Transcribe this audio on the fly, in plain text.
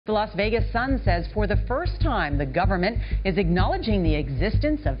The Las Vegas Sun says for the first time, the government is acknowledging the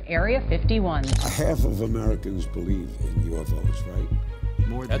existence of Area 51. Half of Americans believe in UFOs,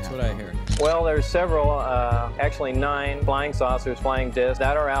 right? That's what I hear. Well, there's several, actually 9 flying saucers, flying discs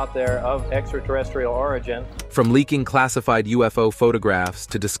that are out there of extraterrestrial origin. From leaking classified UFO photographs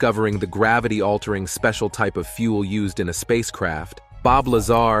to discovering the gravity-altering special type of fuel used in a spacecraft, Bob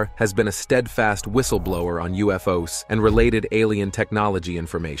Lazar has been a steadfast whistleblower on UFOs and related alien technology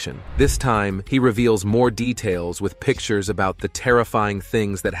information. This time, he reveals more details with pictures about the terrifying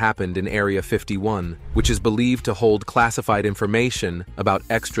things that happened in Area 51, which is believed to hold classified information about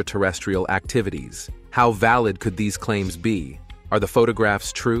extraterrestrial activities. How valid could these claims be? Are the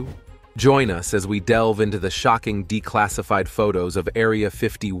photographs true? Join us as we delve into the shocking declassified photos of Area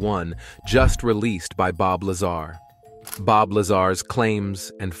 51 just released by Bob Lazar. Bob Lazar's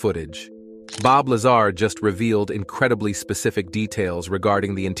claims and footage. Bob Lazar just revealed incredibly specific details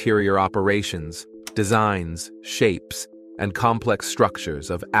regarding the interior operations, designs, shapes, and complex structures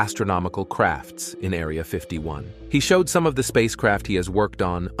of astronomical crafts in Area 51. He showed some of the spacecraft he has worked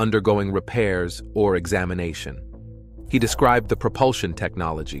on undergoing repairs or examination. He described the propulsion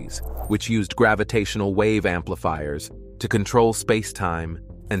technologies, which used gravitational wave amplifiers to control spacetime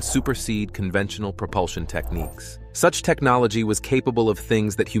and supersede conventional propulsion techniques. Such technology was capable of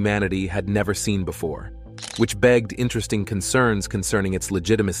things that humanity had never seen before, which begged interesting concerns concerning its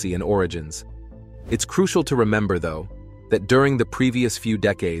legitimacy and origins. It's crucial to remember, though, that during the previous few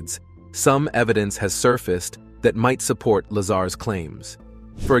decades, some evidence has surfaced that might support Lazar's claims.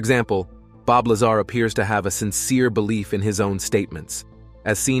 For example, Bob Lazar appears to have a sincere belief in his own statements,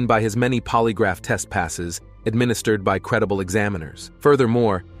 as seen by his many polygraph test passes administered by credible examiners.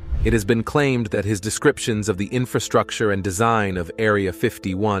 Furthermore, it has been claimed that his descriptions of the infrastructure and design of Area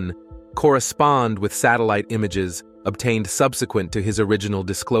 51 correspond with satellite images obtained subsequent to his original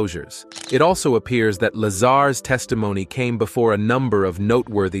disclosures. It also appears that Lazar's testimony came before a number of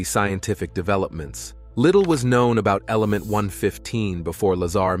noteworthy scientific developments. Little was known about Element 115 before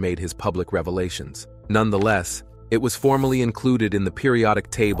Lazar made his public revelations. Nonetheless, it was formally included in the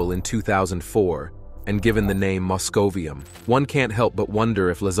periodic table in 2004 and given the name Moscovium. One can't help but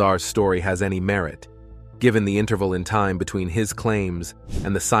wonder if Lazar's story has any merit, given the interval in time between his claims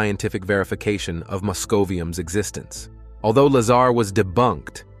and the scientific verification of Moscovium's existence. Although Lazar was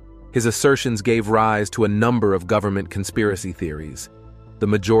debunked, his assertions gave rise to a number of government conspiracy theories, the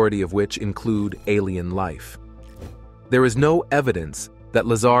majority of which include alien life. There is no evidence that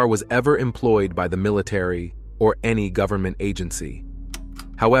Lazar was ever employed by the military or any government agency.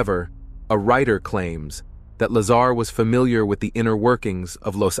 However, a writer claims that Lazar was familiar with the inner workings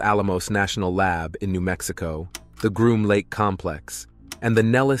of Los Alamos National Lab in New Mexico, the Groom Lake Complex, and the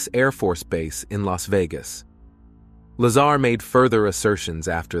Nellis Air Force Base in Las Vegas. Lazar made further assertions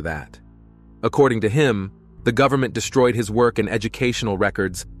after that. According to him, the government destroyed his work and educational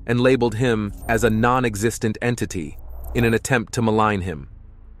records and labeled him as a non-existent entity in an attempt to malign him.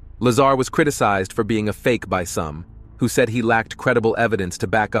 Lazar was criticized for being a fake by some, who said he lacked credible evidence to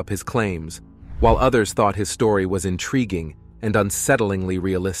back up his claims, while others thought his story was intriguing and unsettlingly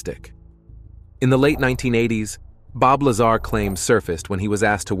realistic. In the late 1980s, Bob Lazar claims surfaced when he was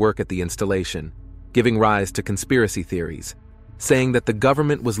asked to work at the installation, giving rise to conspiracy theories, saying that the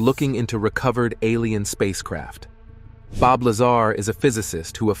government was looking into recovered alien spacecraft. Bob Lazar is a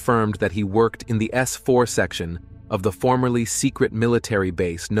physicist who affirmed that he worked in the S-4 section of the formerly secret military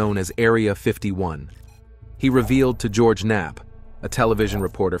base known as Area 51. He revealed to George Knapp, a television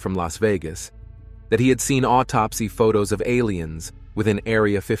reporter from Las Vegas, that he had seen autopsy photos of aliens within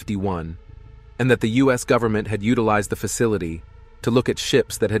Area 51, and that the U.S. government had utilized the facility to look at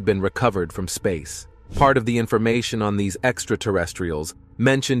ships that had been recovered from space. Part of the information on these extraterrestrials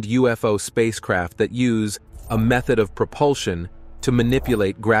mentioned UFO spacecraft that use a method of propulsion to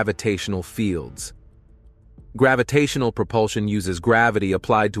manipulate gravitational fields. Gravitational propulsion uses gravity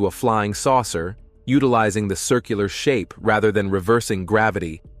applied to a flying saucer, utilizing the circular shape rather than reversing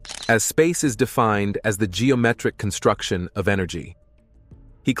gravity, as space is defined as the geometric construction of energy.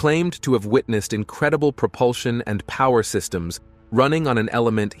 He claimed to have witnessed incredible propulsion and power systems running on an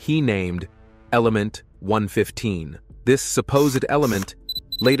element he named Element 115. This supposed element,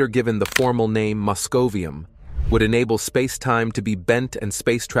 later given the formal name Moscovium, would enable space-time to be bent and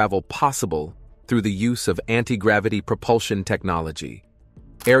space travel possible through the use of anti-gravity propulsion technology.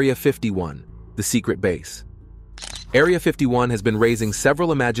 Area 51. The secret base. Area 51 has been raising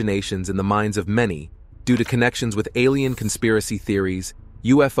several imaginations in the minds of many due to connections with alien conspiracy theories,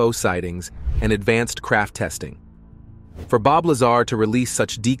 UFO sightings, and advanced craft testing. For Bob Lazar to release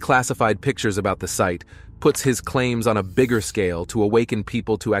such declassified pictures about the site puts his claims on a bigger scale to awaken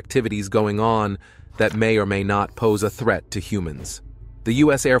people to activities going on that may or may not pose a threat to humans. The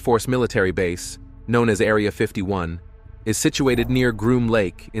U.S. Air Force military base, known as Area 51, is situated near Groom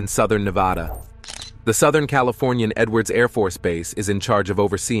Lake in southern Nevada. The Southern Californian Edwards Air Force Base is in charge of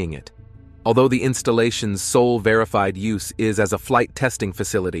overseeing it. Although the installation's sole verified use is as a flight testing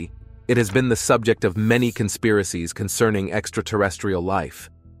facility, it has been the subject of many conspiracies concerning extraterrestrial life.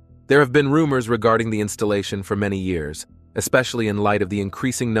 There have been rumors regarding the installation for many years, especially in light of the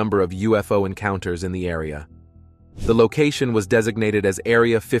increasing number of UFO encounters in the area. The location was designated as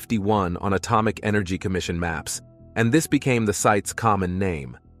Area 51 on Atomic Energy Commission maps, and this became the site's common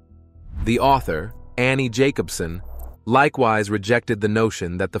name. The author, Annie Jacobson, likewise rejected the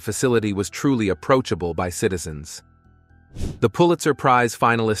notion that the facility was truly approachable by citizens. The Pulitzer Prize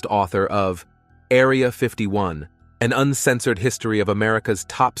finalist author of Area 51, An Uncensored History of America's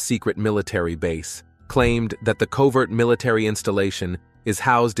Top-Secret Military Base, claimed that the covert military installation is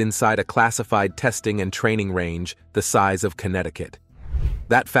housed inside a classified testing and training range the size of Connecticut.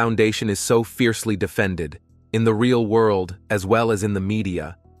 That foundation is so fiercely defended, in the real world as well as in the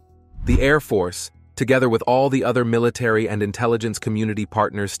media. The Air Force, together with all the other military and intelligence community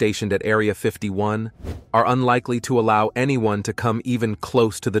partners stationed at Area 51, are unlikely to allow anyone to come even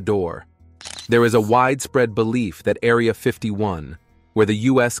close to the door. There is a widespread belief that Area 51, where the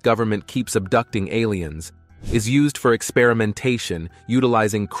U.S. government keeps abducting aliens, is used for experimentation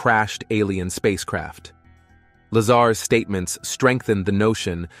utilizing crashed alien spacecraft. Lazar's statements strengthened the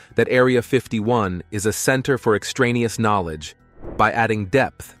notion that Area 51 is a center for extraneous knowledge by adding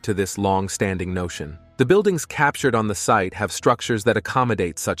depth to this long-standing notion. The buildings captured on the site have structures that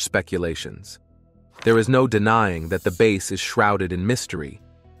accommodate such speculations. There is no denying that the base is shrouded in mystery,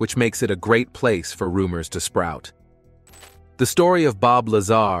 which makes it a great place for rumors to sprout. The story of Bob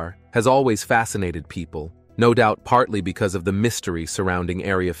Lazar has always fascinated people, no doubt partly because of the mystery surrounding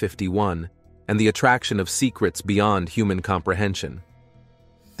Area 51 and the attraction of secrets beyond human comprehension.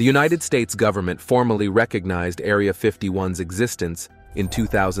 The United States government formally recognized Area 51's existence in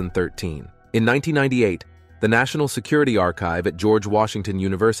 2013. In 1998, the National Security Archive at George Washington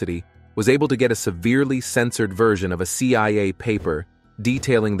University was able to get a severely censored version of a CIA paper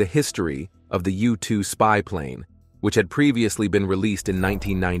detailing the history of the U-2 spy plane, which had previously been released in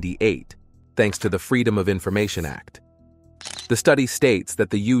 1998, thanks to the Freedom of Information Act. The study states that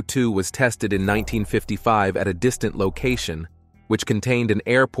the U-2 was tested in 1955 at a distant location, which contained an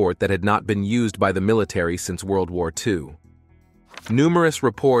airport that had not been used by the military since World War II. Numerous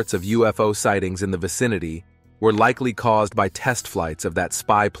reports of UFO sightings in the vicinity were likely caused by test flights of that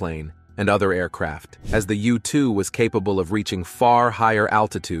spy plane and other aircraft, as the U-2 was capable of reaching far higher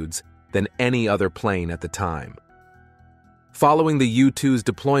altitudes than any other plane at the time. Following the U-2's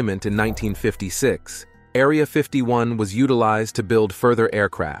deployment in 1956, Area 51 was utilized to build further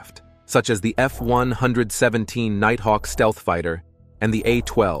aircraft, such as the F-117 Nighthawk stealth fighter and the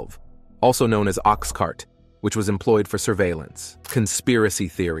A-12, also known as Oxcart, which was employed for surveillance. Conspiracy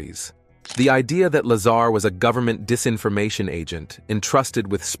theories. The idea that Lazar was a government disinformation agent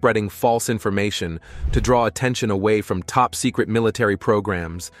entrusted with spreading false information to draw attention away from top-secret military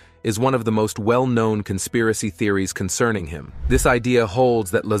programs is one of the most well-known conspiracy theories concerning him. This idea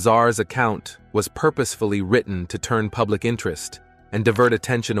holds that Lazar's account was purposefully written to turn public interest and divert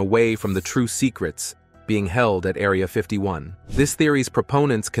attention away from the true secrets being held at Area 51. This theory's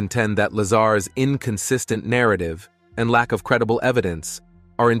proponents contend that Lazar's inconsistent narrative and lack of credible evidence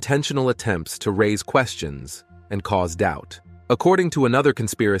are intentional attempts to raise questions and cause doubt. According to another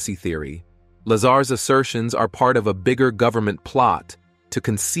conspiracy theory, Lazar's assertions are part of a bigger government plot to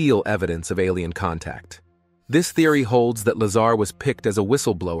conceal evidence of alien contact. This theory holds that Lazar was picked as a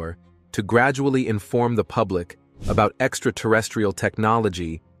whistleblower to gradually inform the public about extraterrestrial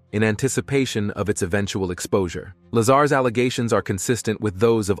technology in anticipation of its eventual exposure. Lazar's allegations are consistent with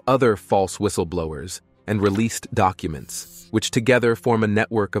those of other false whistleblowers and released documents, which together form a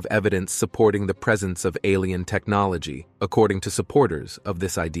network of evidence supporting the presence of alien technology, according to supporters of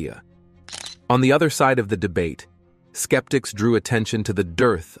this idea. On the other side of the debate, skeptics drew attention to the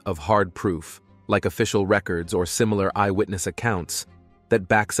dearth of hard proof, like official records or similar eyewitness accounts, that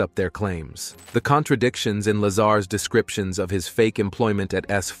backs up their claims. The contradictions in Lazar's descriptions of his fake employment at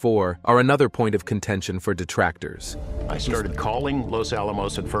S4 are another point of contention for detractors. I started calling Los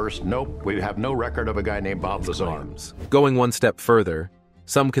Alamos at first. Nope, we have no record of a guy named Bob Lazar. Going one step further,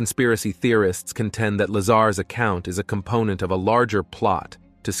 some conspiracy theorists contend that Lazar's account is a component of a larger plot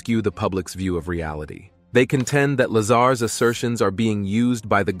to skew the public's view of reality. They contend that Lazar's assertions are being used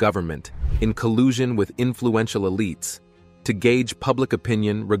by the government in collusion with influential elites to gauge public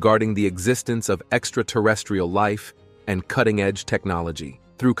opinion regarding the existence of extraterrestrial life and cutting-edge technology.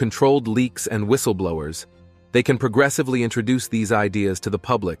 Through controlled leaks and whistleblowers, they can progressively introduce these ideas to the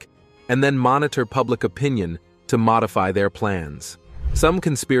public and then monitor public opinion to modify their plans. Some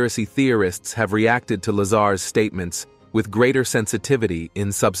conspiracy theorists have reacted to Lazar's statements with greater sensitivity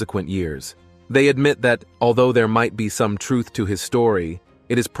in subsequent years. They admit that, although there might be some truth to his story,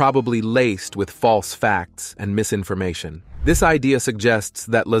 it is probably laced with false facts and misinformation. This idea suggests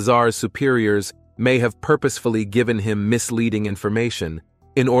that Lazar's superiors may have purposefully given him misleading information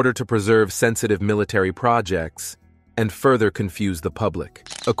in order to preserve sensitive military projects and further confuse the public.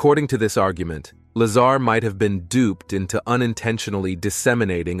 According to this argument, Lazar might have been duped into unintentionally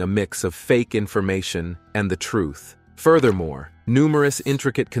disseminating a mix of fake information and the truth. Furthermore, numerous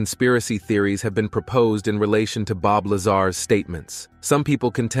intricate conspiracy theories have been proposed in relation to Bob Lazar's statements. Some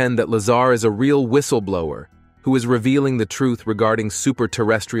people contend that Lazar is a real whistleblower who is revealing the truth regarding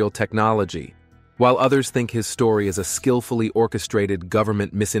superterrestrial technology, while others think his story is a skillfully orchestrated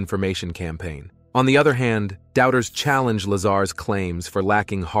government misinformation campaign. On the other hand, doubters challenge Lazar's claims for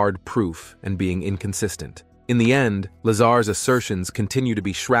lacking hard proof and being inconsistent. In the end, Lazar's assertions continue to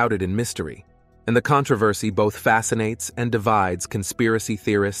be shrouded in mystery, and the controversy both fascinates and divides conspiracy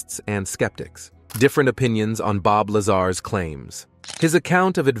theorists and skeptics. Different opinions on Bob Lazar's claims. His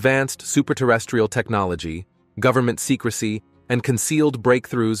account of advanced superterrestrial technology, government secrecy, and concealed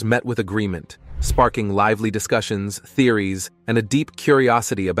breakthroughs met with agreement, sparking lively discussions, theories, and a deep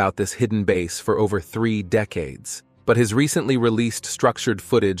curiosity about this hidden base for over 3 decades. But his recently released structured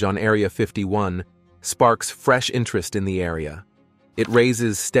footage on Area 51 sparks fresh interest in the area. It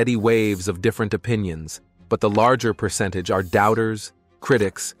raises steady waves of different opinions, but the larger percentage are doubters,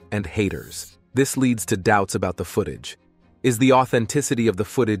 critics, and haters. This leads to doubts about the footage. Is the authenticity of the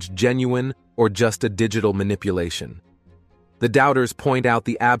footage genuine or just a digital manipulation? The doubters point out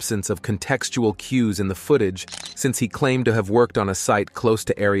the absence of contextual cues in the footage, since he claimed to have worked on a site close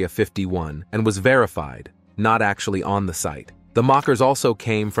to Area 51 and was verified, not actually on the site. The mockers also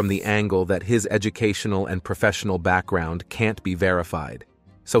came from the angle that his educational and professional background can't be verified,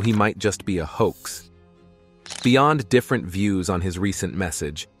 so he might just be a hoax. Beyond different views on his recent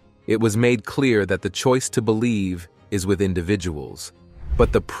message, it was made clear that the choice to believe is with individuals,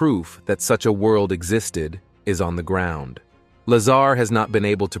 but the proof that such a world existed is on the ground. Lazar has not been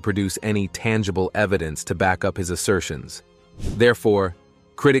able to produce any tangible evidence to back up his assertions. Therefore,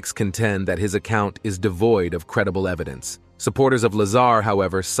 critics contend that his account is devoid of credible evidence. Supporters of Lazar,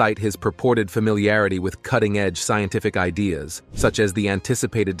 however, cite his purported familiarity with cutting-edge scientific ideas, such as the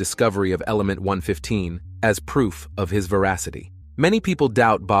anticipated discovery of element 115, as proof of his veracity. Many people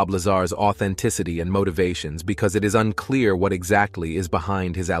doubt Bob Lazar's authenticity and motivations because it is unclear what exactly is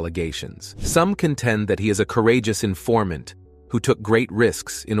behind his allegations. Some contend that he is a courageous informant who took great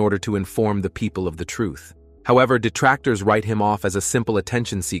risks in order to inform the people of the truth. However, detractors write him off as a simple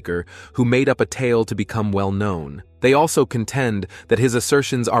attention seeker who made up a tale to become well known. They also contend that his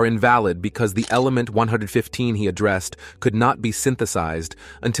assertions are invalid because the element 115 he addressed could not be synthesized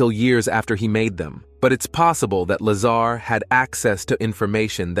until years after he made them. But it's possible that Lazar had access to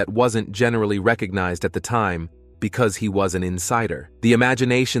information that wasn't generally recognized at the time because he was an insider. The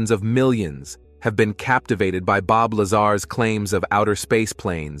imaginations of millions have been captivated by Bob Lazar's claims of outer space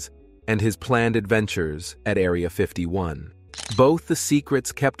planes and his planned adventures at Area 51. Both the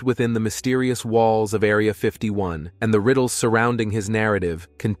secrets kept within the mysterious walls of Area 51 and the riddles surrounding his narrative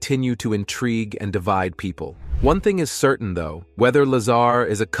continue to intrigue and divide people. One thing is certain, though: whether Lazar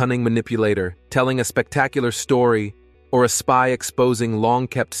is a cunning manipulator telling a spectacular story or a spy exposing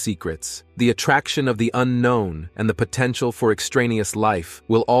long-kept secrets, the attraction of the unknown and the potential for extraneous life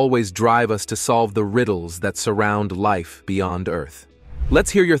will always drive us to solve the riddles that surround life beyond Earth.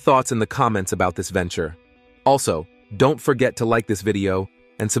 Let's hear your thoughts in the comments about this venture. Also, don't forget to like this video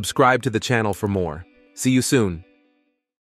and subscribe to the channel for more. See you soon.